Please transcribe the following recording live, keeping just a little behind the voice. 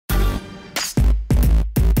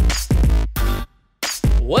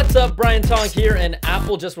What's up, Brian Tong here, and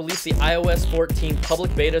Apple just released the iOS 14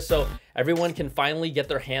 public beta so everyone can finally get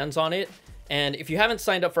their hands on it. And if you haven't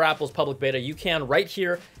signed up for Apple's public beta, you can right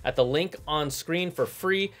here at the link on screen for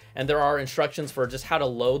free, and there are instructions for just how to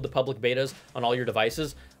load the public betas on all your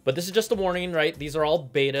devices. But this is just a warning, right? These are all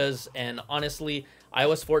betas, and honestly,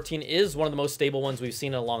 iOS 14 is one of the most stable ones we've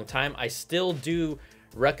seen in a long time. I still do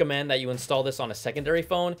recommend that you install this on a secondary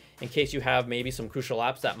phone in case you have maybe some crucial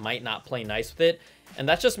apps that might not play nice with it. And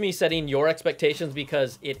that's just me setting your expectations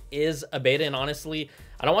because it is a beta, and honestly,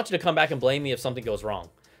 I don't want you to come back and blame me if something goes wrong.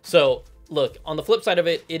 So look, on the flip side of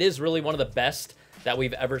it, it is really one of the best that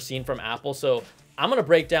we've ever seen from Apple. So I'm going to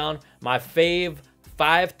break down my fave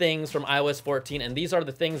 5 things from iOS 14, and these are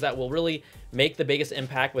the things that will really make the biggest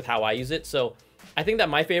impact with how I use it. So I think that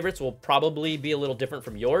my favorites will probably be a little different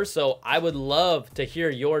from yours, so I would love to hear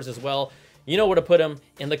yours as well. You know where to put them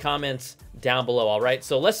in the comments down below, all right?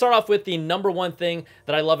 So let's start off with the #1 thing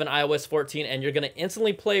that I love in iOS 14, and you're going to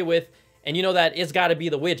instantly play with, and you know that it's got to be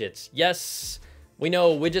the widgets. Yes, we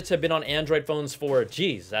know widgets have been on Android phones for,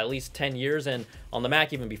 geez, at least 10 years, and on the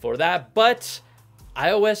Mac even before that, but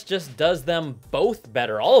iOS just does them both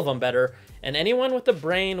better, all of them better, and anyone with a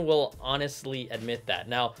brain will honestly admit that.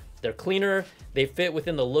 Now, they're cleaner, they fit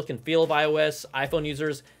within the look and feel of iOS. iPhone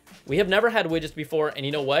users, we have never had widgets before, and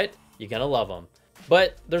you know what? You're gonna love them.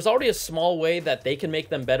 But there's already a small way that they can make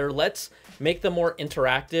them better. Let's make them more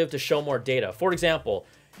interactive to show more data. For example,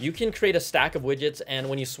 you can create a stack of widgets, and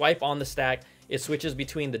when you swipe on the stack, it switches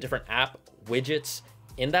between the different app widgets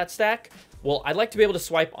in that stack. Well, I'd like to be able to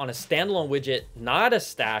swipe on a standalone widget, not a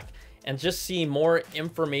stack, and just see more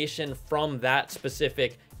information from that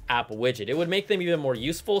specific app widget. It would make them even more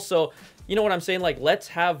useful. So you know what I'm saying? Like, let's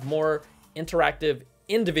have more interactive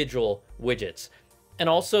individual widgets. And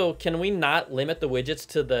also, can we not limit the widgets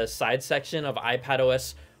to the side section of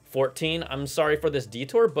iPadOS 14? I'm sorry for this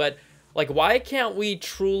detour, but like, why can't we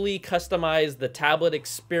truly customize the tablet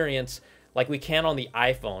experience like we can on the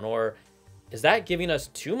iPhone? Or is that giving us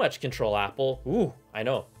too much control, Apple? Ooh, I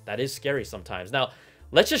know, that is scary sometimes. Now,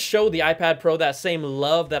 let's just show the iPad Pro that same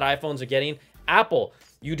love that iPhones are getting. Apple,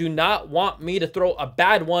 you do not want me to throw a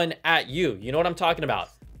bad one at you. You know what I'm talking about.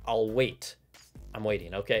 I'll wait. I'm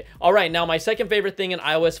waiting, okay? All right, now my second favorite thing in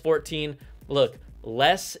iOS 14, look,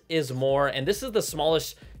 less is more, and this is the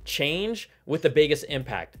smallest change with the biggest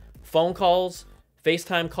impact. Phone calls,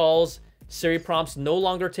 FaceTime calls, Siri prompts no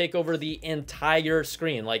longer take over the entire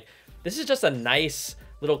screen. Like, this is just a nice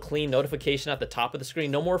little clean notification at the top of the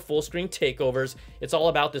screen. No more full screen takeovers. It's all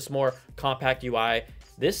about this more compact UI.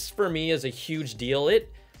 This, for me, is a huge deal. It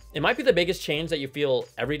might be the biggest change that you feel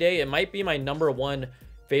every day. It might be my #1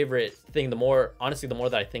 favorite thing, honestly, the more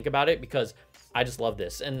that I think about it, because I just love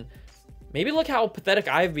this. And maybe look how pathetic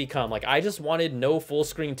I've become. Like, I just wanted no full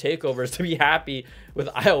screen takeovers to be happy with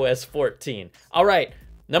iOS 14. All right,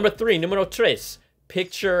 numero tres,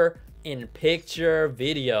 picture-in-picture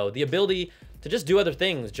video. The ability to just do other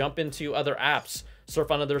things, jump into other apps,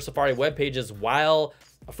 surf on other Safari web pages while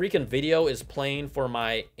a freaking video is playing for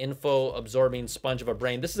my info-absorbing sponge of a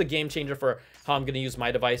brain. This is a game changer for how I'm going to use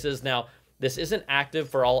my devices. Now, this isn't active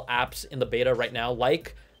for all apps in the beta right now,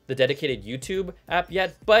 like the dedicated YouTube app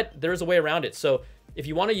yet, but there's a way around it. So if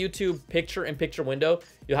you want a YouTube picture-in-picture window,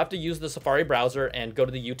 you'll have to use the Safari browser and go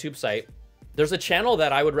to the YouTube site. There's a channel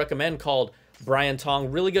that I would recommend called Brian Tong.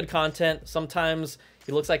 Really good content. Sometimes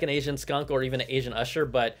he looks like an Asian skunk or even an Asian usher,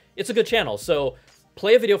 but it's a good channel. So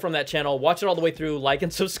play a video from that channel, watch it all the way through, like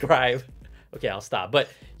and subscribe. Okay, I'll stop. But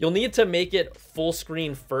you'll need to make it full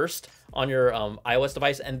screen first on your iOS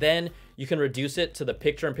device, and then you can reduce it to the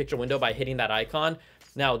picture-in-picture window by hitting that icon.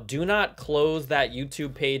 Now, do not close that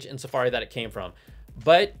YouTube page in Safari that it came from,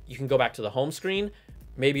 but you can go back to the home screen,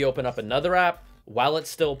 maybe open up another app while it's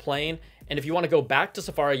still playing, and if you want to go back to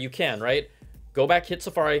Safari, you can, right? Go back, hit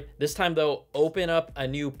Safari. This time, though, open up a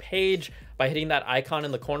new page by hitting that icon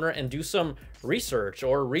in the corner and do some research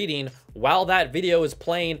or reading while that video is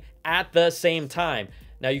playing at the same time.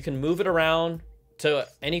 Now, you can move it around to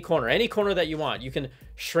any corner that you want. You can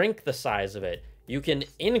shrink the size of it. You can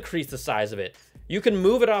increase the size of it. You can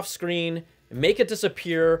move it off screen, make it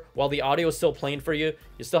disappear while the audio is still playing for you.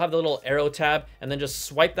 You still have the little arrow tab, and then just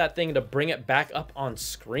swipe that thing to bring it back up on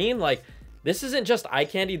screen. Like, this isn't just eye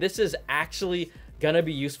candy. This is actually gonna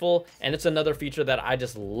be useful, and it's another feature that I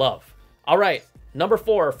just love. All right,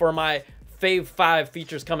 #4 for my fave 5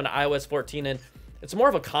 features coming to iOS 14, and it's more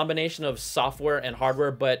of a combination of software and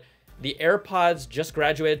hardware, but the AirPods just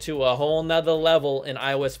graduated to a whole nother level in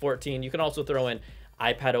iOS 14. You can also throw in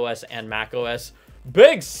iPadOS and macOS.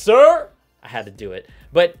 Big Sur, I had to do it.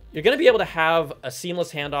 But you're going to be able to have a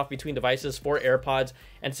seamless handoff between devices for AirPods,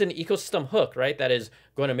 and it's an ecosystem hook, right? That is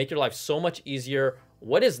going to make your life so much easier.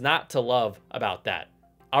 What is not to love about that?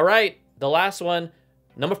 All right, the last one,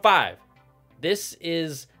 number 5. This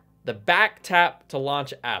is the back tap to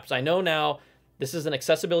launch apps. I know now this is an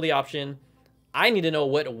accessibility option. I need to know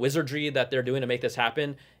what wizardry that they're doing to make this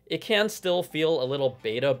happen. It can still feel a little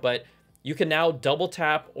beta, but you can now double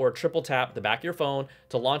tap or triple tap the back of your phone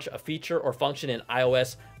to launch a feature or function in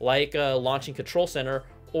iOS, like launching Control Center,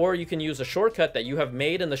 or you can use a shortcut that you have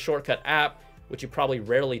made in the shortcut app, which you probably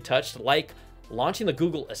rarely touched, like launching the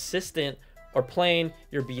Google Assistant or playing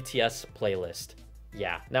your BTS playlist.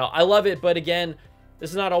 Yeah, now I love it, but again,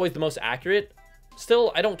 this is not always the most accurate.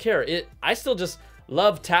 Still, I don't care. I still just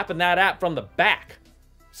love tapping that app from the back.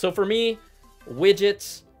 So for me,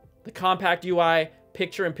 widgets, the compact UI,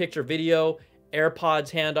 picture-in-picture video,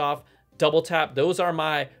 AirPods handoff, double tap, those are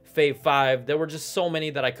my fave 5. There were just so many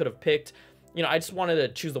that I could have picked. You know, I just wanted to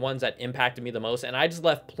choose the ones that impacted me the most, and I just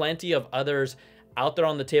left plenty of others out there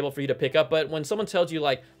on the table for you to pick up. But when someone tells you,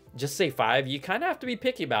 like, just say 5, you kind of have to be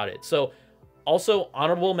picky about it. So also,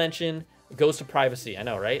 honorable mention goes to privacy. I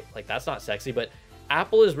know, right? Like, that's not sexy, but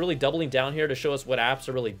Apple is really doubling down here to show us what apps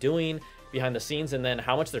are really doing behind the scenes and then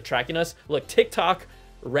how much they're tracking us. Look, TikTok,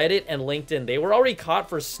 Reddit, and LinkedIn, they were already caught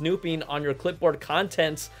for snooping on your clipboard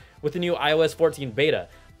contents with the new iOS 14 beta.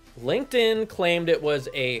 LinkedIn claimed it was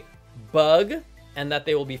a bug and that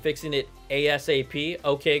they will be fixing it ASAP.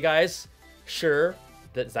 Okay, guys, sure.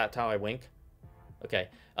 Is that how I wink? Okay.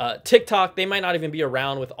 TikTok, they might not even be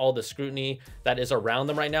around with all the scrutiny that is around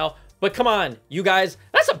them right now. But come on, you guys,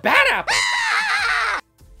 that's a bad apple.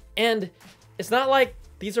 And it's not like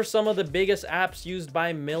these are some of the biggest apps used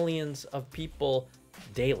by millions of people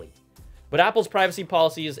daily. But Apple's privacy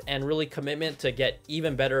policies and really commitment to get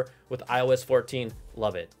even better with iOS 14,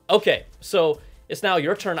 love it. Okay, so it's now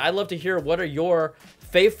your turn. I'd love to hear what are your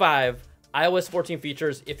fave 5 iOS 14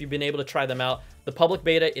 features if you've been able to try them out. The public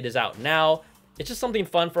beta, it is out now. It's just something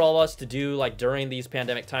fun for all of us to do like during these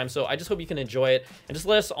pandemic times. So I just hope you can enjoy it and just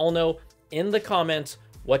let us all know in the comments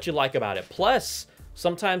what you like about it. Plus,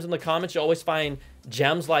 sometimes in the comments, you always find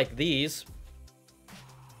gems like these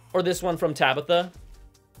or this one from Tabitha.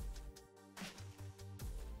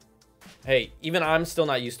 Hey, even I'm still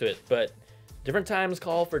not used to it, but different times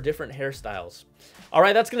call for different hairstyles. All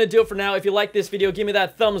right, that's going to do it for now. If you like this video, give me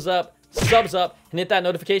that thumbs up, subs up, and hit that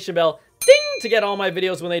notification bell ding to get all my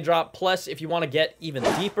videos when they drop. Plus, if you want to get even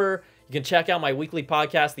deeper, you can check out my weekly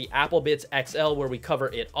podcast, the Apple Bits XL, where we cover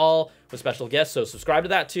it all with special guests. So subscribe to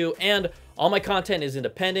that too. And all my content is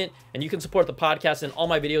independent, and you can support the podcast and all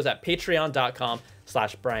my videos at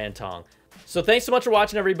patreon.com/Brian Tong. So thanks so much for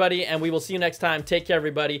watching, everybody, and we will see you next time. Take care,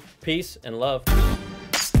 everybody. Peace and love.